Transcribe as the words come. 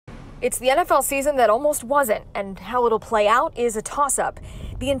It's the NFL season that almost wasn't, and how it'll play out is a toss-up.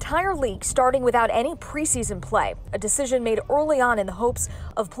 The entire league starting without any preseason play, a decision made early on in the hopes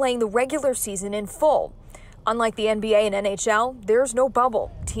of playing the regular season in full. Unlike the NBA and NHL, there's no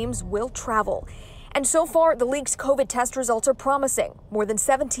bubble. Teams will travel. And so far, the league's COVID test results are promising. More than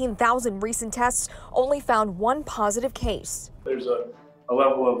 17,000 recent tests only found one positive case. There's a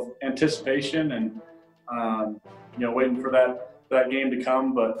level of anticipation and, waiting for that game to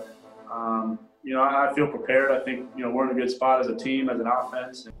come. But, I feel prepared. I think, we're in a good spot as a team, as an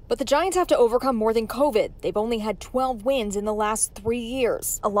offense. But the Giants have to overcome more than COVID. They've only had 12 wins in the last 3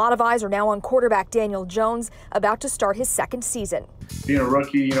 years. A lot of eyes are now on quarterback Daniel Jones, about to start his second season. Being a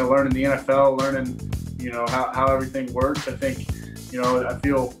rookie, learning the NFL, learning, how everything works. I think, I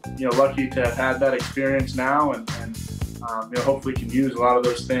feel, lucky to have had that experience now and hopefully can use a lot of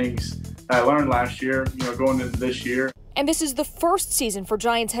those things that I learned last year, going into this year. And this is the first season for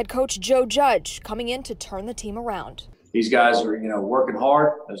Giants head coach Joe Judge, coming in to turn the team around. These guys are, working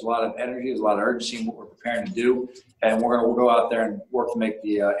hard. There's a lot of energy, there's a lot of urgency in what we're preparing to do, and we're going to go out there and work to make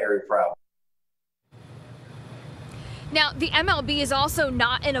the area proud. Now, the MLB is also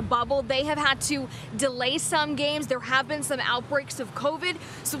not in a bubble. They have had to delay some games. There have been some outbreaks of COVID,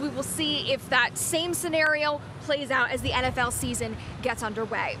 so we will see if that same scenario plays out as the NFL season gets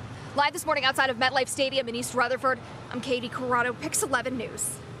underway. Live this morning outside of MetLife Stadium in East Rutherford, I'm Katie Corrado, Pix 11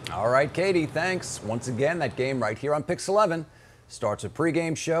 News. All right, Katie, thanks. Once again, that game right here on Pix 11 starts a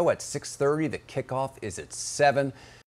pregame show at 6:30. The kickoff is at 7.